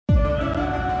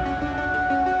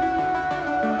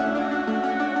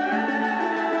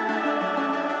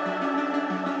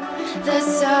The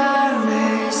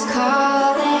summer's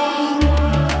calling.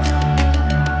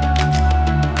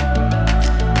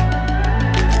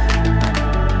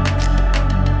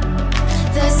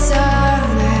 The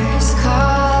summer's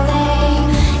calling.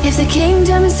 If the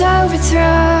kingdom is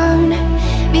overthrown,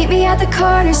 meet me at the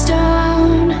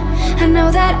cornerstone. I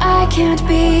know that I can't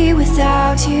be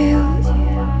without you.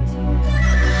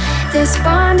 This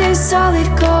bond is solid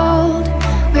gold.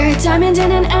 We're a diamond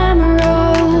and an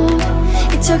emerald.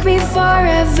 It took me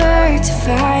forever to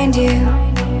find you.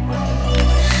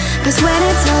 'Cause when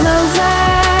it's all over,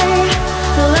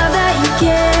 the love that you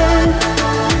give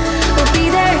will be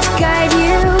there to guide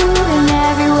you in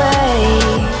every way.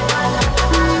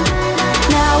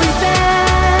 Now we've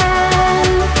been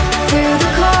through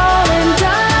the cold and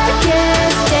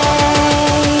darkest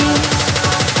days.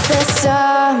 The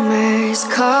summer's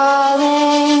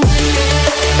calling.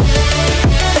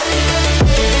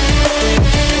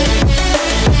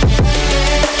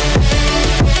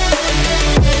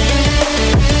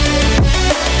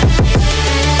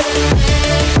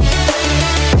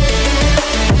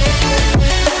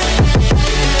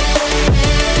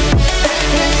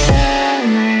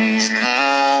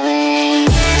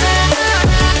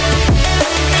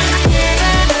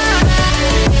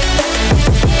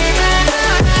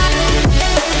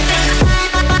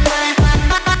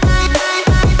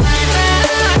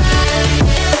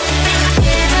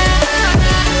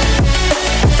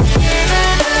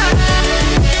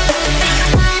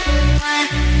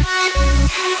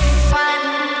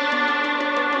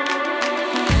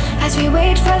 As we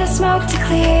wait for the smoke to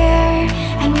clear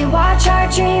and we watch our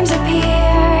dreams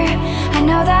appear, I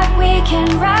know that we can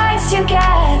rise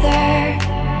together.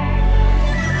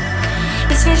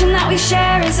 This vision that we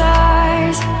share is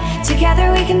ours.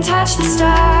 Together we can touch the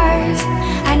stars.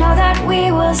 I know that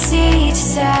we will see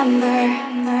December.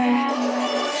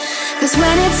 'Cause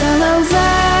when it's all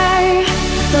over,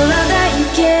 the love that you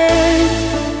give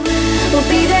will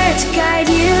be there to guide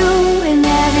you in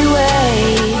every way.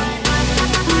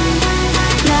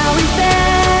 Now we've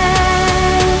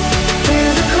been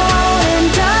through the cold and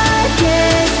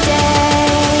darkest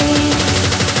days.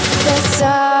 The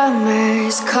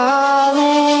summer's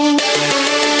calling.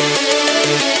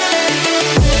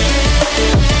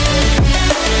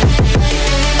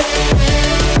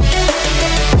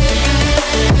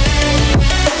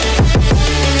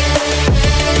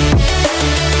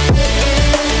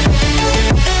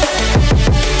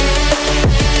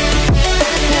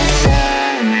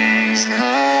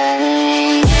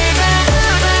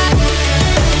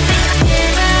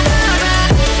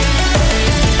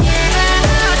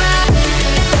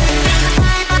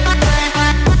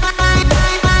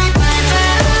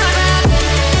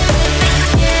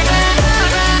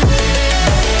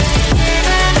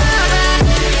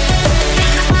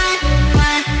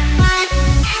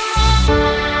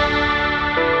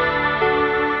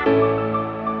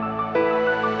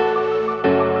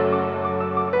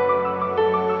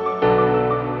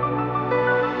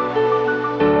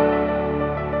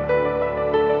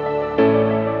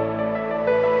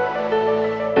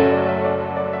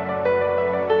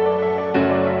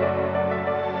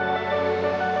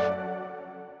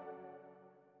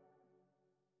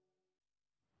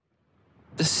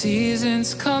 The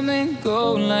seasons come and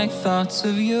go like thoughts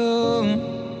of you.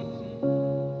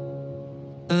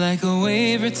 Like a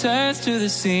wave returns to the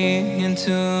sea into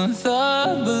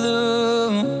the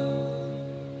blue.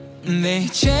 They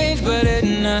change but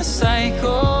in a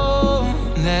cycle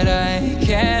that I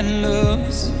can't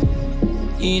lose.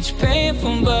 Each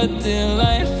painful but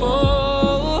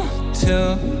delightful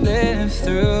to live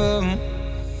through.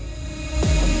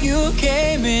 You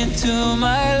came into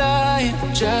my life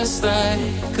just like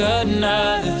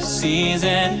another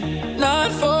season.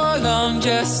 Not for long,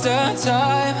 just a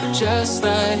time, just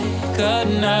like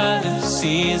another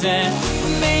season.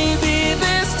 Maybe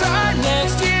this time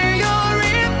next year you'll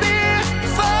reappear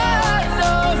for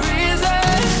no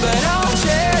reason. But I'll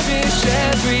cherish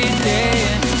every day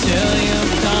until you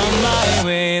come my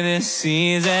way this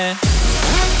season.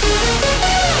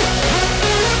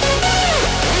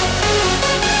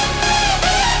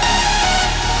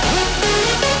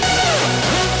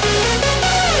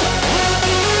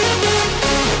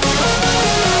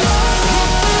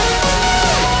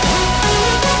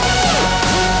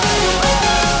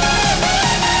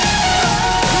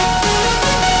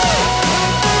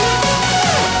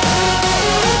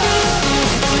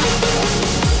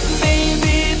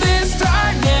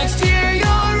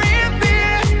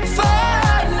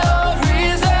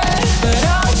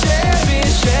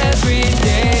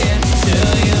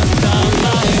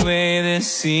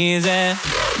 Season.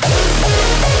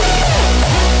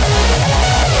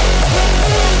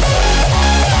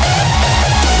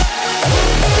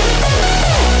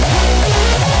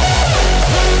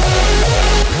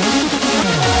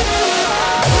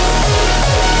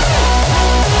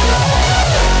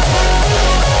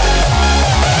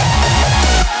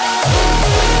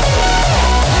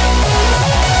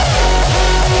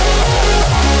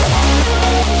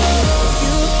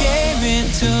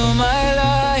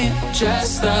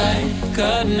 just like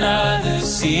another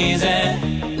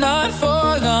season. Not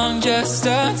for long, just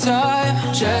a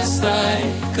time, just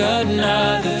like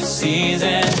another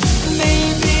season.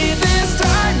 Maybe this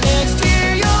time next year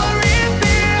you'll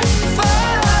reappear for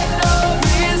no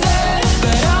reason,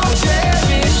 but I'll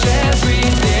cherish every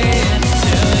day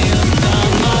until you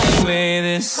come my way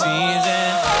this season.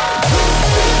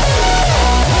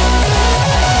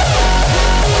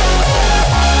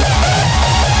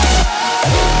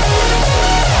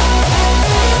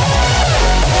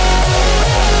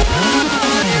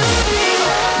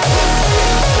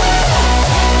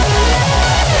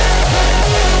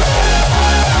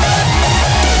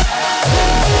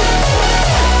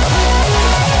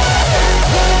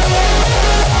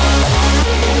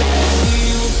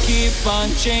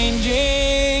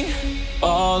 Changing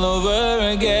all over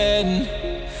again.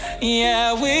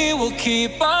 Yeah, we will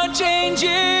keep on changing,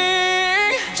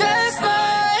 just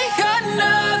like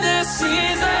another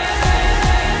season.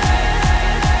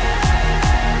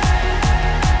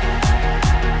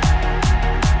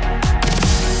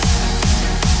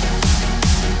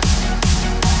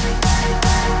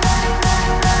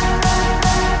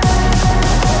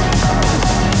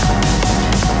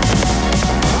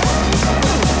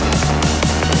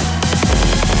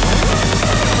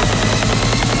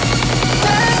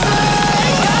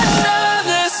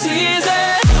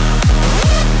 Season.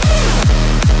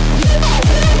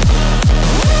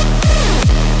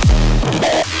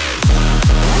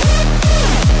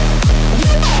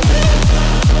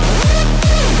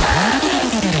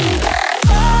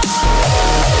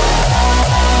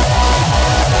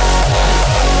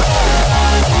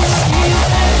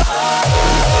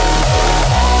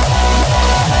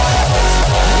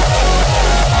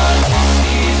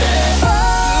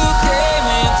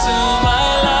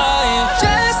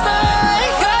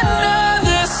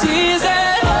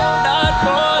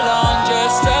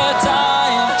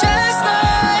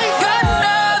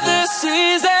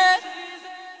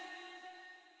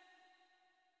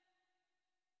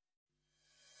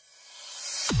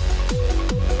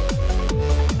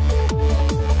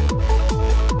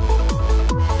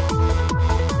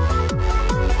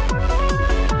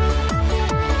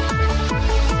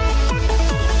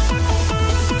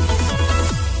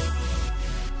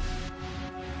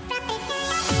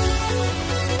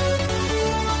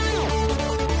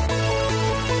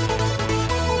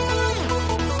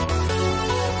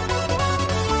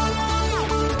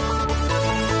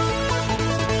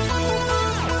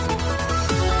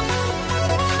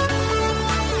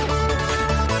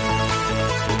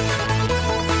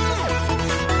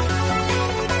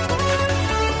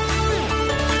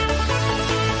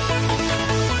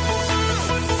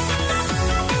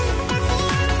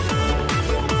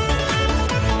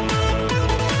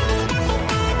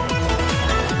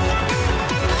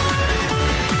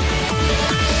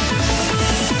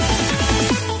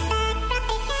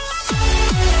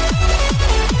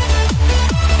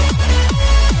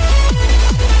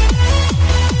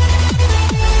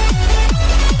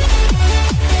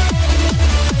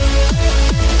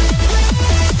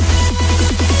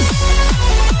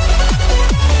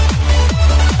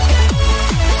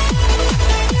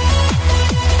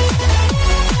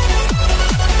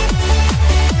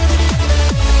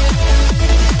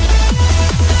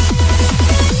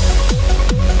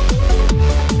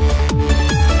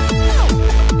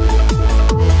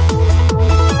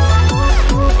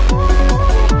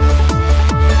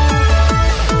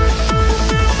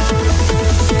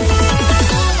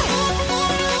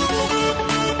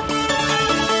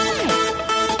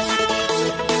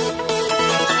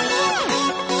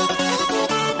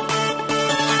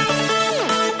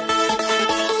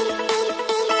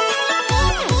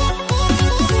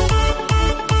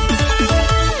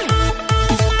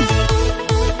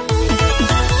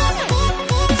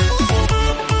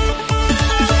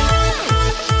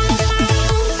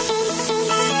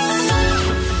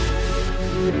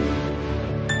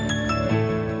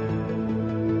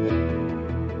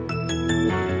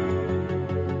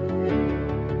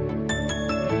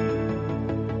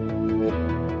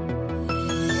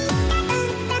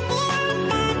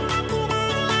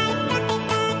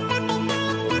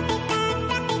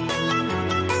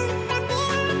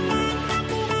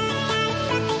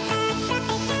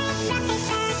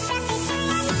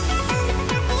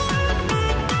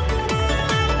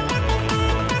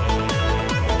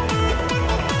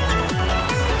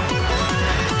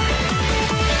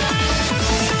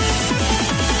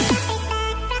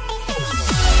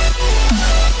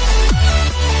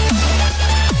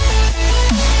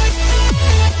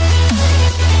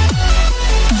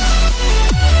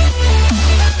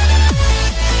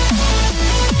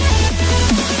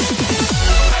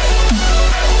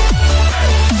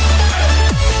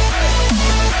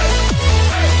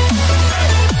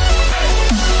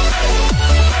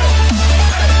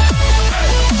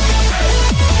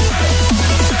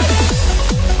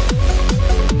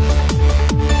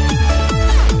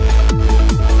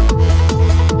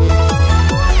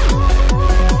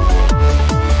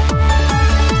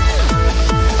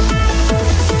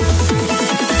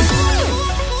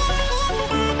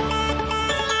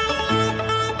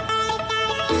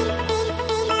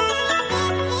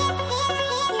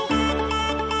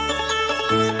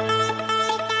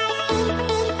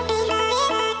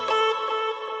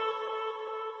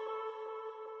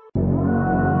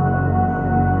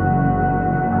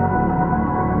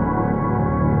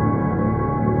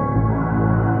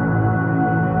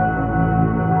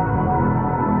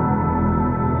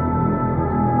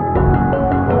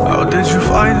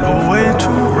 find a way to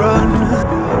run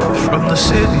from the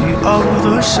city of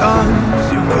the sun.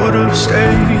 You could have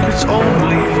stayed, it's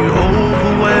only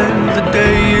over when the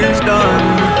day is done.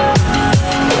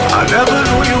 I never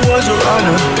knew you was a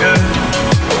runner,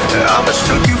 yeah. I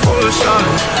mistook you for a son.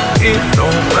 It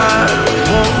don't matter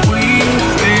what we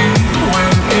think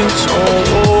when it's all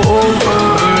over,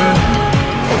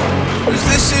 'cause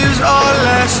this is our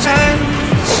last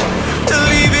chance to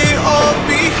leave it all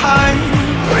behind.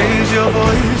 Raise your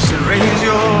voice and raise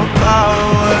your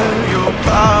power,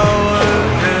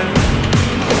 yeah.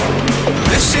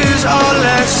 This is our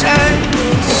last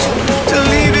chance to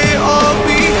leave it all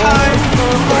behind.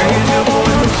 Raise your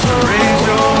voice and raise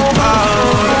your power,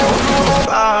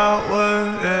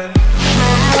 yeah.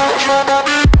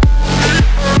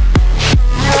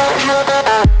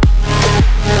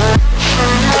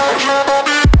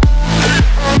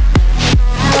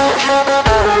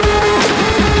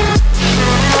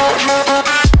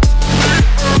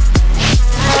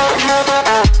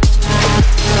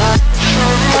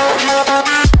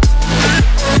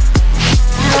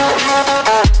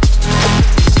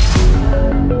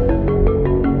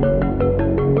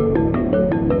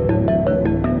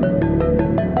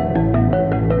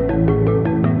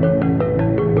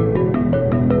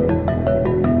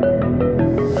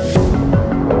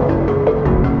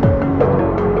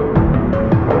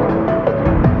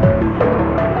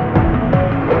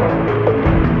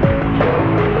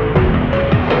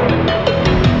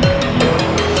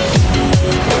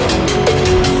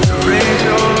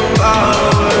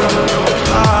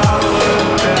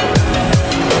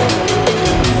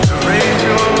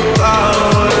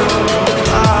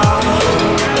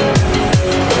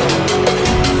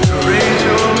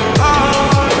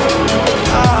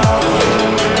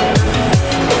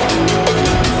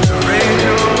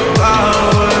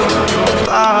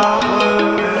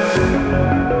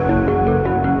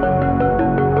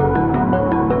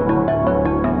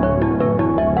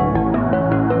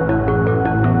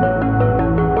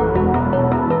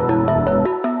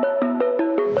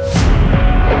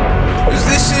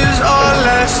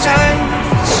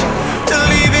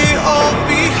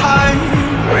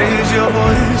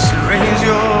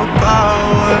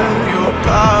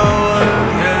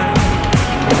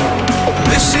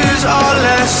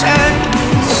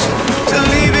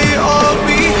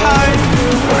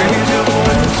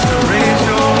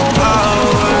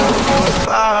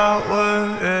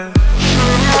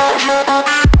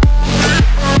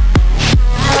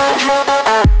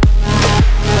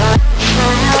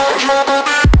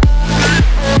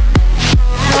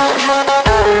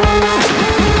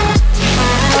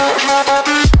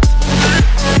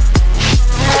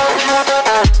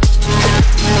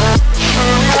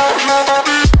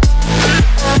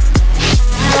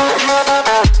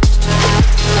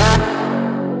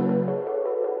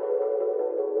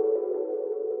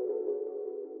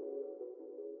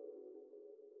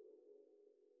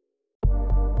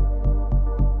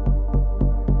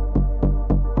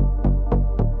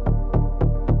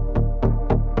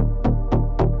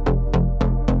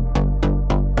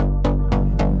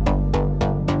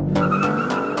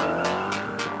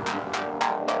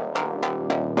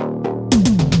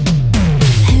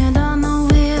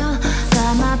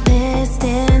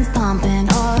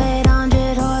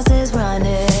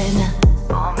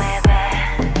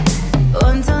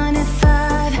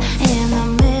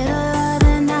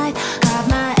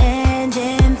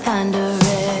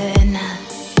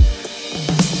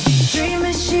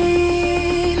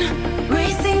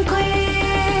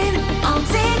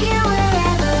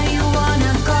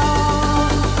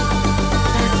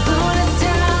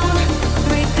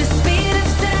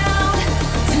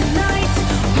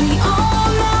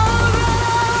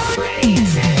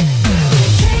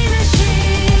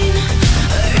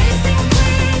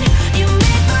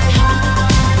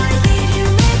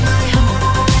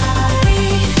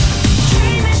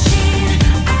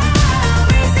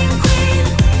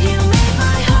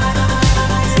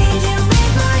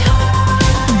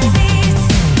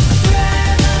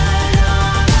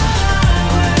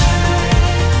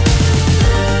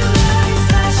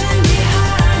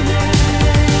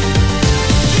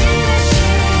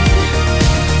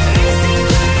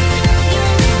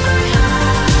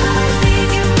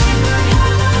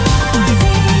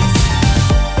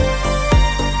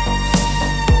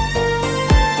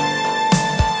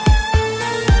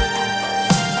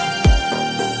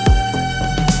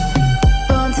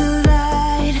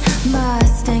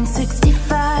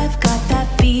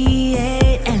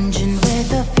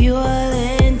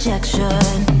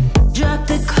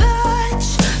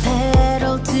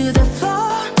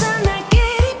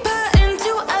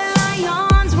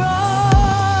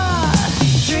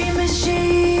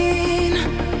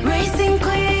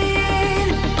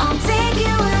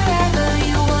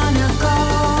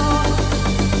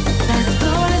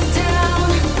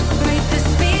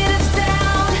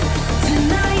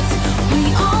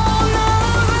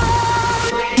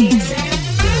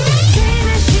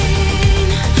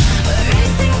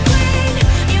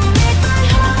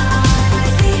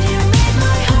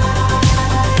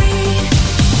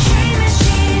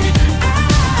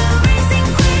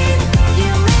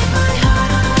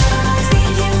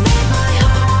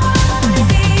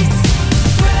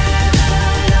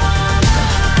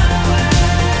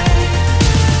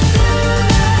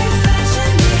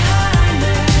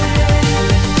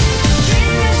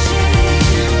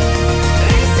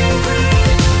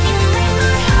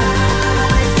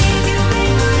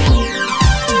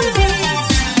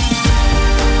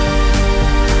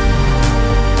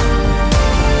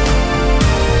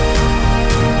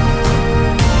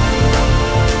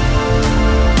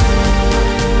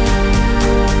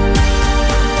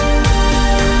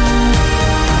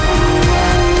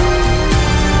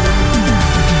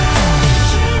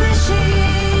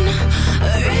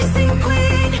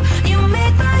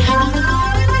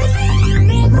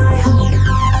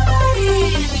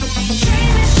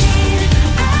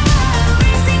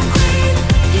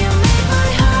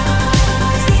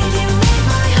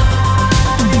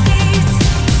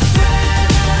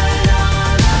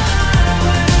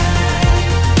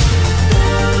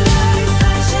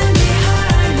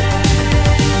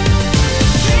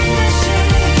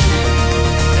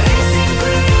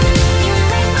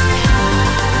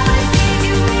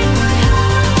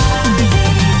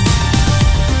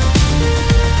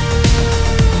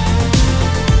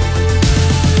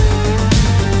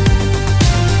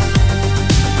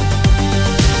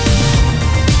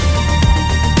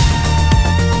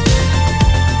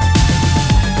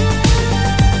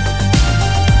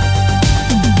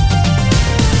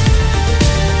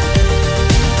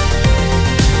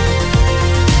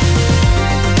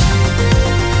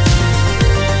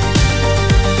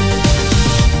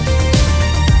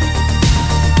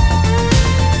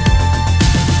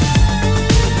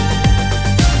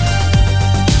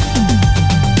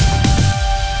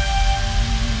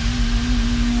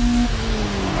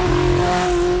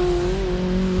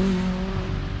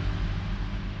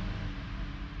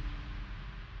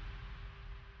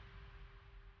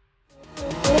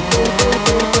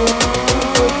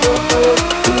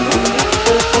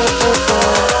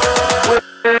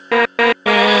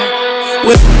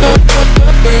 with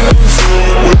the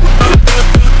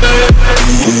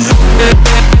girls.